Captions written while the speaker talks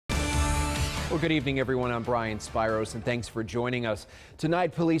Well, good evening, everyone. I'm Brian Spiros, and thanks for joining us.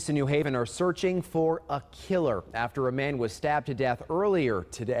 Tonight, police in New Haven are searching for a killer after a man was stabbed to death earlier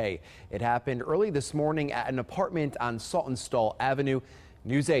today. It happened early this morning at an apartment on Saltonstall Avenue.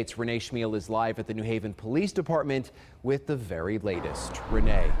 News 8's Renee Schmiel is live at the New Haven Police Department with the very latest.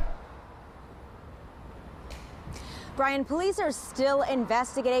 Renee. Brian, police are still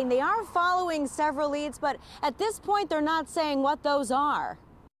investigating. They are following several leads, but at this point, they're not saying what those are.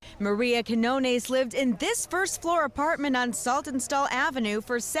 Maria Canones lived in this first-floor apartment on Saltonstall Avenue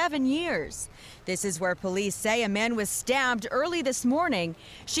for 7 years. This is where police say a man was stabbed early this morning.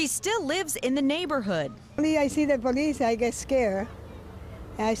 She still lives in the neighborhood. When I see the police, I get scared.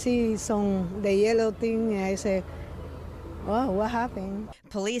 I see the yellow thing, and I say, oh, what happened?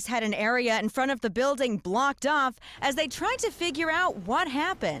 Police had an area in front of the building blocked off as they tried to figure out what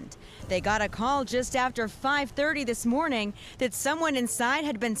happened. They got a call just after 5:30 this morning that someone inside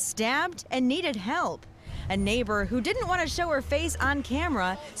had been stabbed and needed help. A neighbor who didn't want to show her face on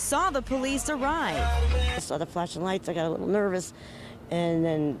camera saw the police arrive. I saw the flashing lights, I got a little nervous, and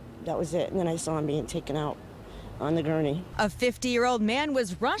then that was it. And then I saw him being taken out on the gurney. A 50-year-old man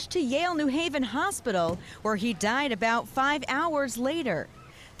was rushed to Yale New Haven Hospital, where he died about 5 hours later.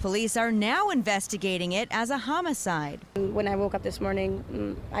 Police are now investigating it as a homicide. When I woke up this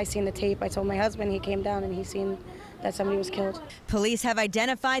morning, I seen the tape. I told my husband, he came down and he seen that somebody was killed. Police have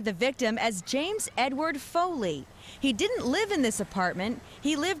identified the victim as James Edward Foley. He didn't live in this apartment.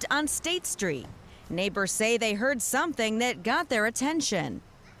 He lived on State Street. Neighbors say they heard something that got their attention.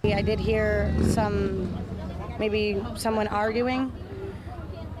 I did hear maybe someone arguing,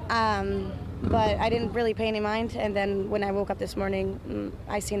 but I didn't really pay any mind. And then when I woke up this morning,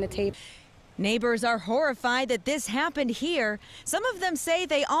 I seen the tape. Neighbors are horrified that this happened here. Some of them say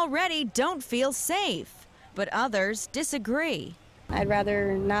they already don't feel safe, but others disagree. I'd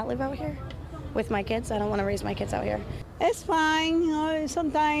rather not live out here with my kids. I don't want to raise my kids out here. It's fine.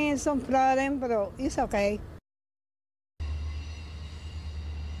 Sometimes it's some problem, but it's okay.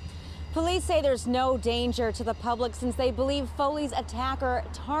 Police say there's no danger to the public since they believe Foley's attacker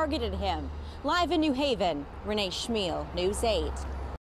targeted him. Live in New Haven, Renee Schmiel, News 8.